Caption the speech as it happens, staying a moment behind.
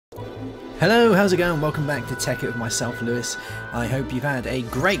Hello, how's it going? Welcome back to Tekkit with myself, Lewis. I hope you've had a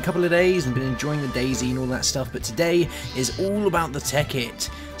great couple of days and been enjoying the Daisy and all that stuff, but today is all about the Tekkit.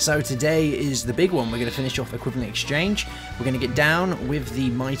 So today is the big one. We're going to finish off Equivalent Exchange. We're going to get down with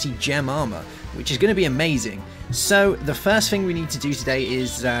the mighty Gem Armour, which is going to be amazing. So the first thing we need to do today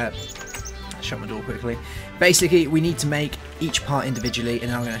is... shut my door quickly. Basically, we need to make each part individually, and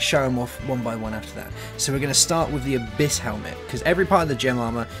then I'm going to show them off one by one after that. So we're going to start with the Abyss Helmet, because every part of the Gem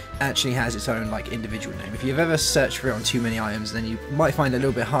Armour actually has its own like individual name. If you've ever searched for it on too many items, then you might find it a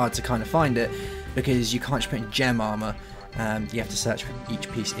little bit hard to kind of find it, because you can't just put in Gem Armour. You have to search for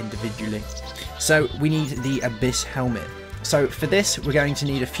each piece individually. So we need the Abyss Helmet. So for this, we're going to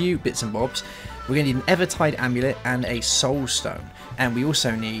need a few bits and bobs. We're going to need an Evertide Amulet and a Soul Stone. And we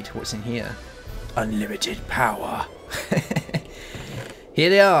also need, what's in here? Unlimited power. Here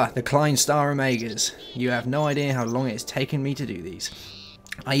they are, the Klein Star Omegas. You have no idea how long it's taken me to do these.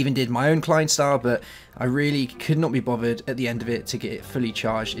 I even did my own Klein Star, but I really could not be bothered at the end of it to get it fully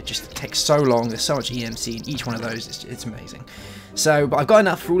charged. It just takes so long. There's so much EMC in each one of those. It's amazing. So, but I've got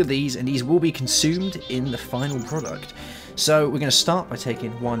enough for all of these, and these will be consumed in the final product. So we're going to start by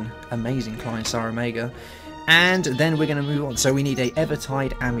taking one amazing Klein Star Omega, and then we're going to move on. So we need a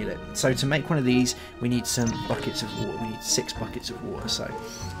Evertide Amulet. So to make one of these, we need some buckets of water. We need 6 buckets of water. So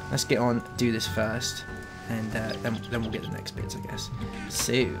let's get on, do this first, and then we'll get the next bits, I guess.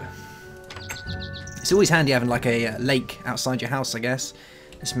 So it's always handy having like a lake outside your house, I guess.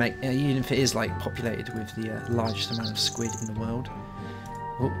 Let's make, even if it is like populated with the largest amount of squid in the world.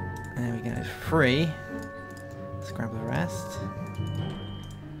 Oh, there we go. 3. Let's grab the rest.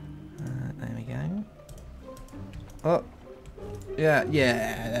 There we go. Oh, yeah,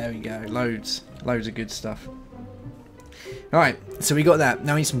 there we go. Loads of good stuff. Alright, so we got that.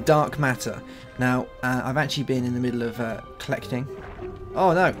 Now we need some dark matter. Now, I've actually been in the middle of collecting.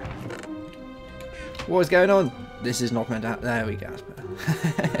 Oh no! What is going on? This is not meant to happen. There we go. That's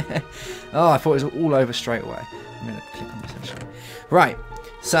better. Oh, I thought it was all over straight away. I'm going to click on this actually. Right,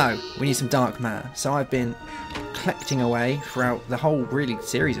 so we need some dark matter. So I've been collecting away throughout the whole really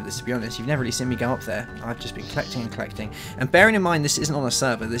series of this, to be honest. You've never really seen me go up there. I've just been collecting and collecting, and bearing in mind this isn't on a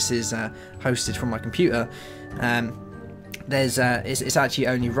server, this is hosted from my computer. It's actually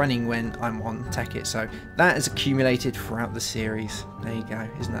only running when I'm on Tekkit, so that is accumulated throughout the series. There you go.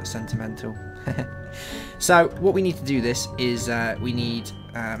 Isn't that sentimental? So what we need to do this is we need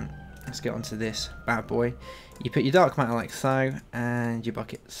let's get onto this bad boy. You put your dark matter like so, and your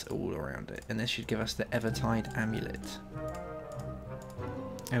buckets all around it, and this should give us the Evertide Amulet.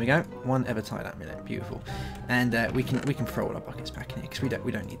 There we go, 1 Evertide Amulet, beautiful. And we can throw all our buckets back in here because we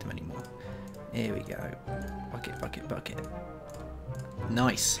don't need them anymore. Here we go, bucket.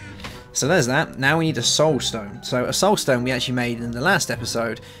 Nice. So there's that. Now we need a Soul Stone. So a Soul Stone we actually made in the last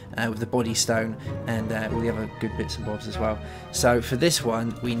episode with the Body Stone and all the other good bits and bobs as well. So for this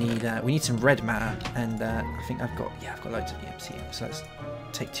one we need some red matter, and I think I've got loads of EMC. So let's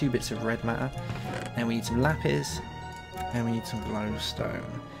take 2 bits of red matter, and we need some lapis, and we need some glowstone.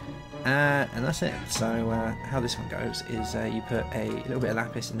 And that's it. So how this one goes is you put a little bit of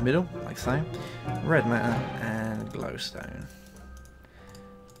lapis in the middle, like so, red matter and glowstone.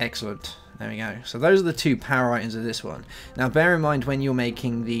 Excellent. There we go. So those are the 2 power items of this one. Now bear in mind when you're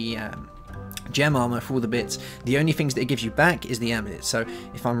making the Gem Armour for all the bits, the only things that it gives you back is the amulet. So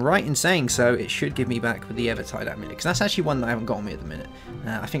if I'm right in saying so, it should give me back with the Evertide Amulet, because that's actually one that I haven't got on me at the minute.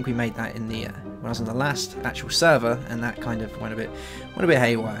 I think we made that in the when I was on the last actual server, and that kind of went a bit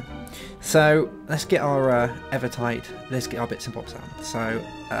haywire. So let's get our Evertide, let's get our bits and bobs out. So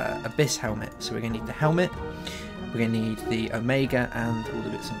Abyss Helmet. So we're going to need the helmet, we're going to need the Omega, and all the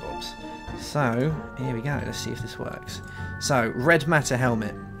bits and bobs. So here we go, let's see if this works. So red matter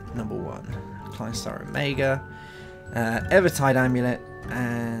helmet, number 1, Klein Star Omega, Evertide Amulet,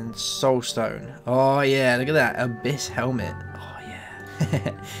 and Soul Stone. Oh yeah, look at that, Abyss Helmet. Oh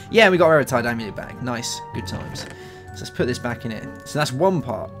yeah. Yeah, we got our Evertide Amulet back. Nice, good times. So let's put this back in it. So that's one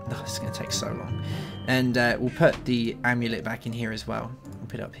part. Oh, this is going to take so long. And we'll put the amulet back in here as well. I'll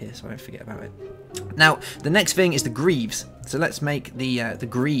put it up here so I don't forget about it. Now, the next thing is the Greaves. So let's make the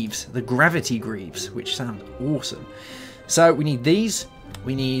Greaves, the Gravity Greaves, which sound awesome. So we need these.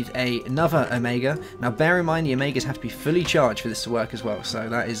 We need another Omega. Now bear in mind the Omegas have to be fully charged for this to work as well, so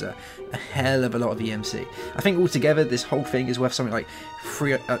that is a hell of a lot of EMC. I think altogether this whole thing is worth something like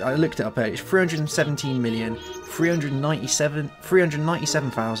I looked it up earlier, it's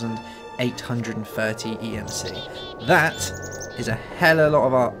 397,830 EMC. That is a hell of a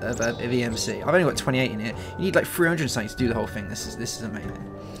lot of EMC. I've only got 28 in here. You need like 300 something to do the whole thing. This is amazing.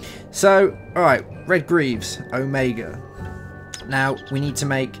 So, alright, Red Greaves, Omega. Now, we need to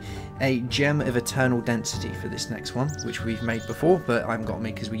make a gem of eternal density for this next one, which we've made before, but I haven't got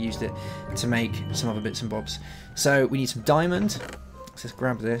me because we used it to make some other bits and bobs. So we need some diamond. Let's just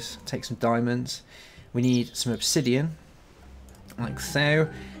grab this, take some diamonds. We need some obsidian, like so.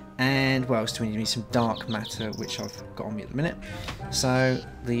 And what else do we need? We need some dark matter, which I've got on me at the minute. So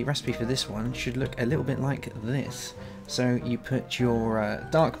the recipe for this one should look a little bit like this. So you put your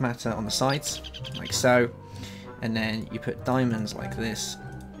dark matter on the sides, like so. And then you put diamonds like this.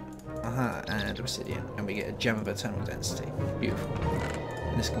 And obsidian, and we get a gem of eternal density. Beautiful.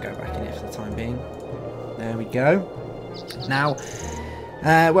 And this can go back in here for the time being. There we go. Now,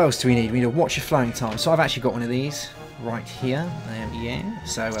 what else do we need? We need a watch of flowing time. So I've actually got one of these right here. Yeah.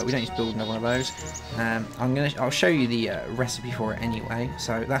 So we don't need to build another one of those. I'll show you the recipe for it anyway.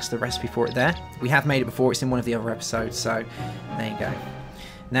 So that's the recipe for it there. We have made it before. It's in one of the other episodes. So there you go.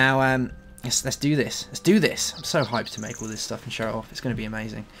 Now, let's do this. Let's do this. I'm so hyped to make all this stuff and show it off. It's going to be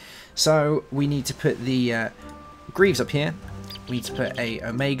amazing. So we need to put the Greaves up here. We need to put a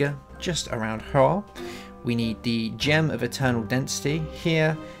Omega just around her. We need the Gem of Eternal Density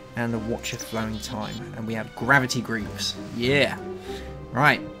here, and the Watch of Flowing Time. And we have Gravity Greaves. Yeah.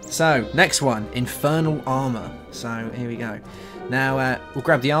 Right. So next one, Infernal Armour. So here we go. Now we'll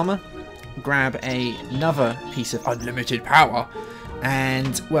grab the armour, grab another piece of unlimited power,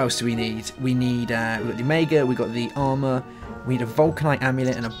 and what else do we need? We need we've got the Omega, we've got the armour. We need a Vulcanite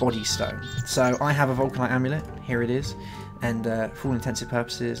Amulet and a Body Stone. So I have a Vulcanite Amulet, here it is, and for all intensive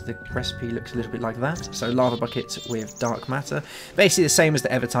purposes the recipe looks a little bit like that. So lava buckets with dark matter, basically the same as the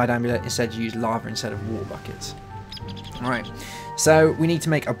Evertide Amulet, instead you use lava instead of water buckets. Alright, so we need to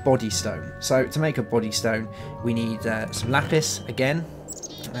make a Body Stone. So to make a Body Stone we need some lapis again.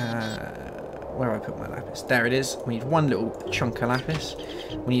 Where have I put my lapis? There it is. We need one little chunk of lapis.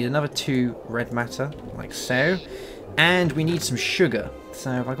 We need another 2 red matter, like so. And we need some sugar. So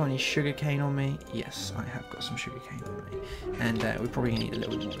have I got any sugar cane on me? Yes, I have got some sugar cane on me. And we probably need a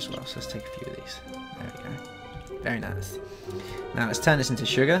little bit more as well. So let's take a few of these. There we go. Very nice. Now let's turn this into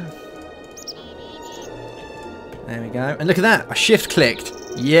sugar. There we go. And look at that. I shift clicked.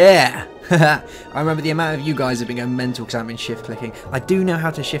 Yeah. I remember the amount of you guys have been going mental because I've been shift clicking. I do know how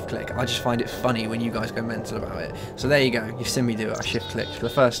to shift click. I just find it funny when you guys go mental about it. So there you go. You've seen me do it. I shift clicked for the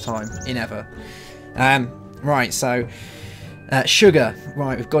first time in ever. Right, so sugar.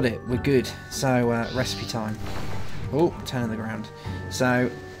 Right, we've got it. We're good. So recipe time. Oh, turn on the ground. So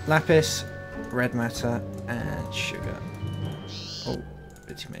lapis, red matter, and sugar. Oh,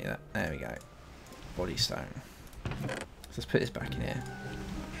 bit too many of that. There we go. Body stone. Let's put this back in here.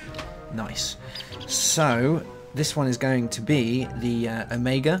 Nice. So this one is going to be the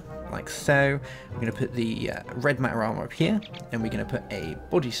Omega, like so. We're going to put the red matter armor up here, and we're going to put a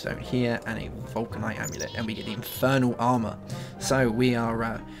body stone here and a Vulcanite amulet, and we get the Infernal Armour. So we are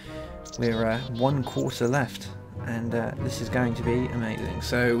we're 1/4 left, and this is going to be amazing.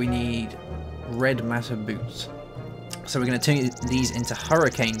 So we need red matter boots. So we're going to turn these into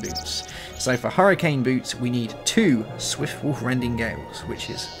hurricane boots. So for hurricane boots we need 2 swift wolf rending gales,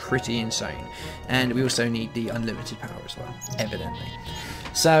 which is pretty insane. And we also need the unlimited power as well, evidently.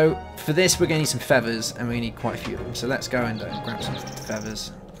 So for this we're going to need some feathers, and we need quite a few of them. So let's go and grab some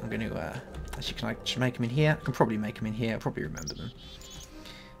feathers. I'm going to, actually can I just make them in here? I can probably make them in here, I'll probably remember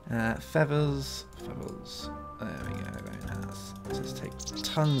them. Feathers. There we go, very nice. Let's take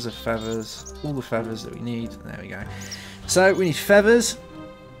tons of feathers, all the feathers that we need. There we go. So we need feathers,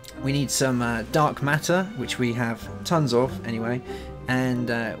 we need some dark matter, which we have tons of anyway,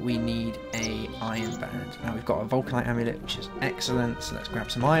 and we need a iron band. Now we've got a Vulcanite amulet, which is excellent, so let's grab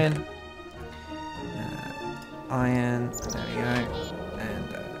some iron. Iron, there we go,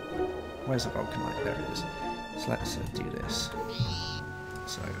 and where's the Vulcanite? There it is. So let's do this.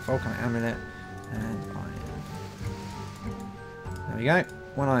 So Vulcanite amulet and iron. There we go.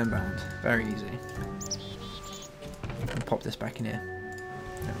 1 iron band. Very easy. And pop this back in here.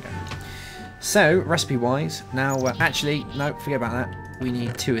 There we go. So recipe wise, now actually no, forget about that. We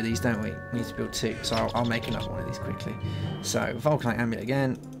need 2 of these, don't we? We need to build 2. So I'll make another one of these quickly. So Vulcanite amulet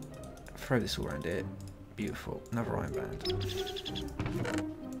again. Throw this all around it. Beautiful. Another iron band.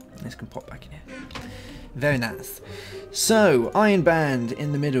 This can pop back in here. Very nice. So, iron band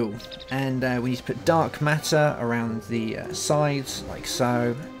in the middle, and we need to put dark matter around the sides, like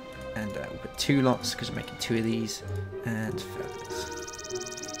so, and we'll put 2 lots because we're making 2 of these, and feathers.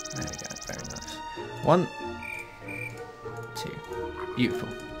 There we go, very nice. 1, 2, beautiful.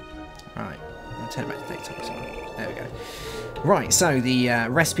 Right, I'm going to turn it back to daytime as well. There we go. Right, so the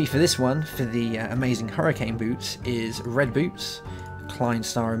recipe for this one, for the amazing hurricane boots, is red boots, Klein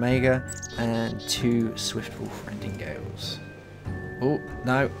Star Omega, and 2 Swift Wolf Rending Gales. Oh,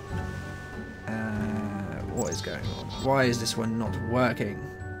 no. What is going on? Why is this one not working?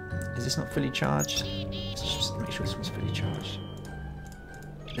 Is this not fully charged? Let's just make sure this one's fully charged.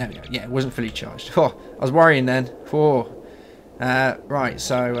 There we go. Yeah, it wasn't fully charged. Oh, I was worrying then. Oh. Right,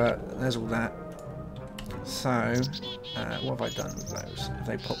 so there's all that. So, what have I done with those? Have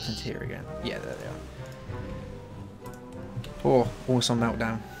they popped into here again? Yeah, there they are. Oh, awesome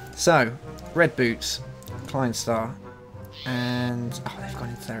meltdown. So, red boots, Klein Star, and oh, they've gone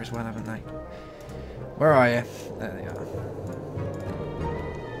into there as well, haven't they? Where are you? There they are.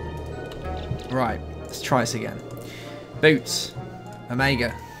 Right, let's try this again. Boots,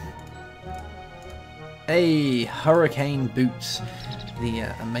 Omega. Hey, Hurricane Boots, the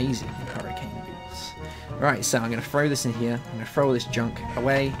amazing Hurricane Boots. Right, so I'm going to throw this in here. I'm going to throw all this junk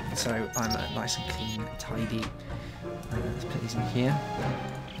away, so I'm nice and clean and tidy. Let's put these in here.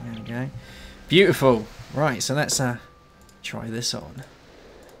 There we go. Beautiful. Right, so let's try this on.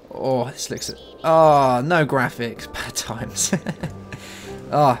 Oh, this looks at. Oh, no graphics. Bad times.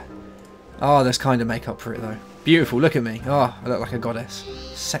 Oh, there's kind of make up for it though. Beautiful. Look at me. Oh, I look like a goddess.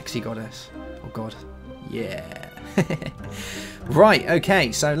 Sexy goddess. Oh god. Yeah. Right.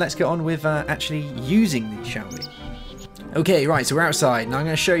 Okay. So let's get on with actually using these, shall we? Okay, right, so we're outside. Now I'm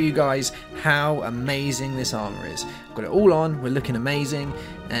going to show you guys how amazing this armour is. I've got it all on, we're looking amazing,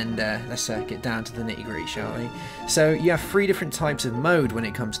 and let's get down to the nitty-gritty, shall we? So you have 3 different types of mode when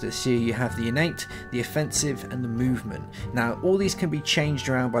it comes to this. Here you have the innate, the offensive, and the movement. Now all these can be changed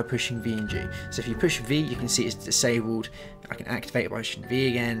around by pushing V and G. So if you push V, you can see it's disabled. I can activate it by pushing V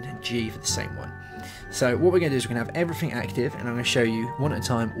again, and G for the same one. So what we're going to do is we're going to have everything active, and I'm going to show you one at a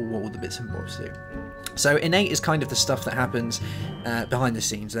time all the bits and bobs do. So innate is kind of the stuff that happens behind the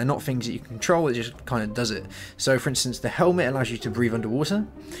scenes. They're not things that you can control, it just kind of does it. So for instance, the helmet allows you to breathe underwater.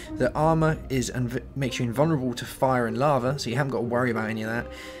 The armour makes you invulnerable to fire and lava, so you haven't got to worry about any of that.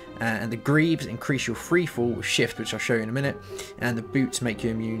 And the Greaves increase your free fall with shift, which I'll show you in a minute. And the boots make you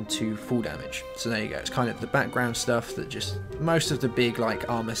immune to fall damage. So there you go, it's kind of the background stuff that just most of the big like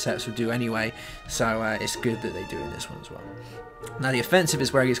armour sets will do anyway. So it's good that they do in this one as well. Now the offensive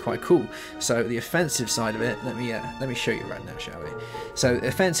is where it gets quite cool. So the offensive side of it, let me show you right now, shall we? So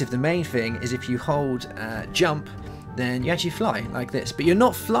offensive, the main thing is if you hold jump, then you actually fly like this. But you're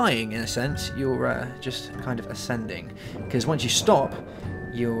not flying in a sense, you're just kind of ascending. Because once you stop,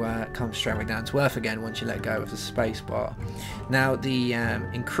 you'll come straight away down to earth again once you let go of the space bar. Now the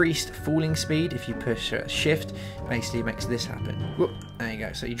increased falling speed, if you push shift, basically makes this happen. Whoop, there you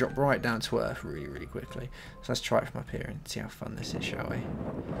go, so you drop right down to earth really quickly. So let's try it from up here and see how fun this is, shall we?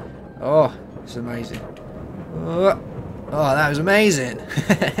 Oh, it's amazing. Oh, that was amazing.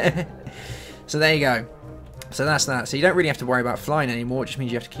 So there you go. So that's that. So you don't really have to worry about flying anymore. It just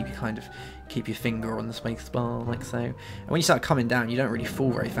means you have to keep your finger on the space bar like so. And when you start coming down, you don't really fall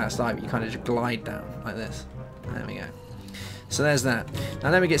very fast either. You kind of just glide down like this. There we go. So there's that. Now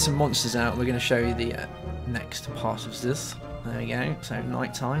let me get some monsters out. We're going to show you the next part of this. There we go. So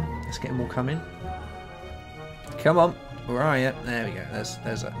night time. Let's get them all coming. Come on. Where are you? There we go.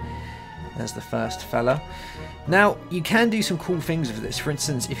 There's the first fella. Now, you can do some cool things with this. For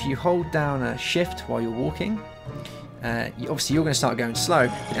instance, if you hold down a shift while you're walking, obviously you're going to start going slow.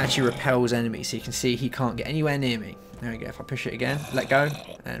 It actually repels enemies, so you can see he can't get anywhere near me. There we go. If I push it again, let go,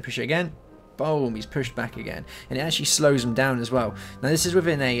 and push it again, boom, he's pushed back again. And it actually slows him down as well. Now, this is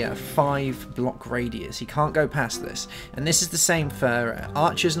within a 5-block radius. He can't go past this. And this is the same for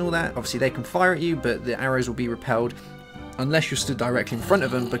archers and all that. Obviously, they can fire at you, but the arrows will be repelled unless you're stood directly in front of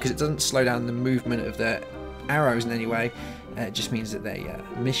them, because it doesn't slow down the movement of their arrows in any way. It just means that they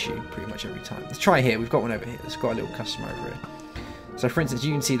miss you pretty much every time. Let's try here. We've got one over here. Let's got a little customer over here. So for instance,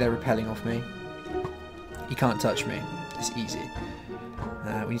 you can see they're repelling off me. He can't touch me. It's easy.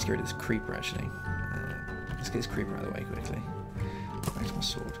 We need to get rid of this creeper actually. Let's get this creeper out of the way quickly. Back to my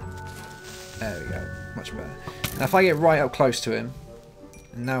sword. There we go. Much better. Now if I get right up close to him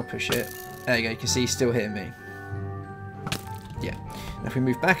and now push it, there you go. You can see he's still hitting me. Yeah. Now if we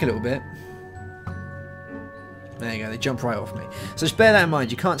move back a little bit, there you go, they jump right off me. So just bear that in mind,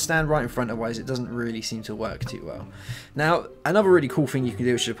 you can't stand right in front, otherwise it doesn't really seem to work too well. Now, another really cool thing you can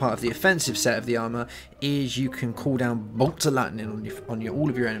do, which is a part of the offensive set of the armour, is you can call down bolts of lightning on all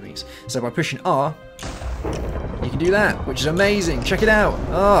of your enemies. So by pushing R, you can do that, which is amazing. Check it out.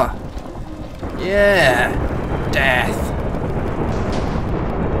 Oh, yeah, death.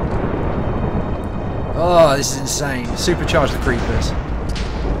 Oh, this is insane. Supercharge the creepers.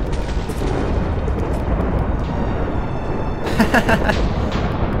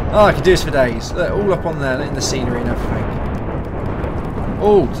 Oh, I could do this for days. Look, all up on there, in the scenery and everything.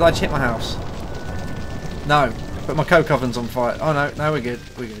 Oh, did I just hit my house? No. But my coke oven's on fire. Oh no, no, we're good.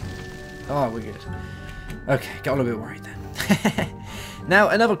 We're good. Oh, we're good. Okay, got a little bit worried then. Now,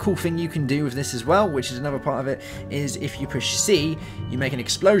 another cool thing you can do with this as well, which is another part of it, is if you push C, you make an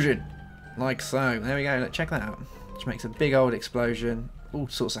explosion. Like so. There we go. Look, check that out. Which makes a big old explosion. All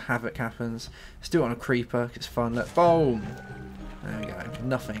sorts of havoc happens. Let's do it on a creeper. It's fun. Look, boom. There we go.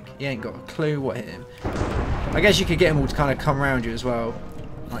 Nothing. He ain't got a clue what hit him. I guess you could get them all to kind of come around you as well.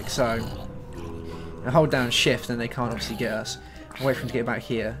 Like so. And hold down shift and they can't obviously get us. Wait for them to get back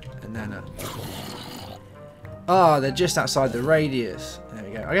here. And then... oh, they're just outside the radius. There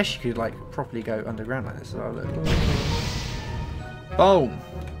we go. I guess you could like properly go underground like this as well. Look. Boom.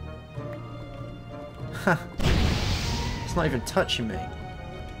 Ha. It's not even touching me.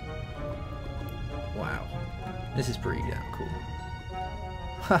 Wow. This is pretty damn cool.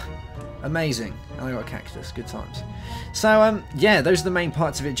 Ha. Amazing. And I got a cactus. Good times. So, yeah, those are the main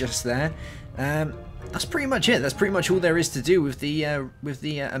parts of it just there. That's pretty much it. That's pretty much all there is to do with the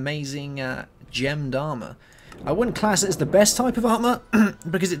amazing gemmed armor. I wouldn't class it as the best type of armor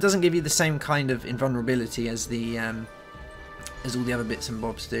because it doesn't give you the same kind of invulnerability as the as all the other bits and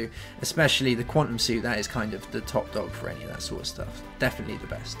bobs do. Especially the quantum suit. That is kind of the top dog for any of that sort of stuff. Definitely the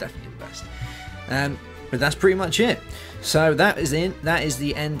best. Definitely the best. But that's pretty much it. So that is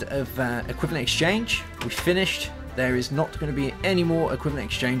the end of equivalent exchange. We finished. There is not going to be any more equivalent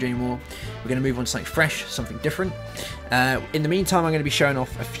exchange anymore. We're going to move on to something fresh, something different. In the meantime, I'm going to be showing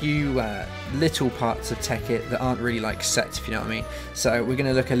off a few little parts of Tekkit that aren't really like sets, if you know what I mean. So we're going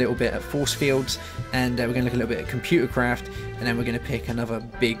to look a little bit at force fields, and we're going to look a little bit at computer craft, and then we're going to pick another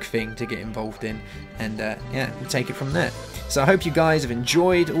big thing to get involved in, and yeah, we'll take it from there. So I hope you guys have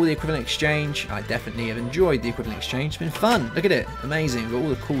enjoyed all the equivalent exchange. I definitely have enjoyed the equivalent exchange. It's been fun. Look at it. Amazing. We've got all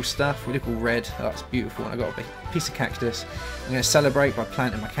the cool stuff. We look all red. Oh, that's beautiful. And I got a big piece of cactus. I'm going to celebrate by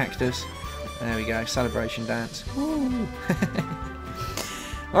planting my cactus. There we go. Celebration dance. Woo.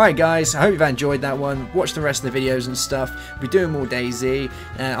 Alright guys, I hope you've enjoyed that one. Watch the rest of the videos and stuff. We'll be doing more DayZ.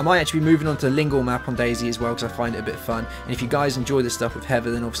 I might actually be moving on to the Lingual map on DayZ as well because I find it a bit fun. And if you guys enjoy this stuff with Heather,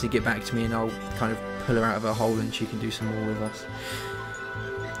 then obviously get back to me and I'll kind of pull her out of her hole and she can do some more with us.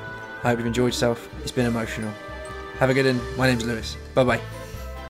 I hope you've enjoyed yourself. It's been emotional. Have a good one. My name's Lewis. Bye bye.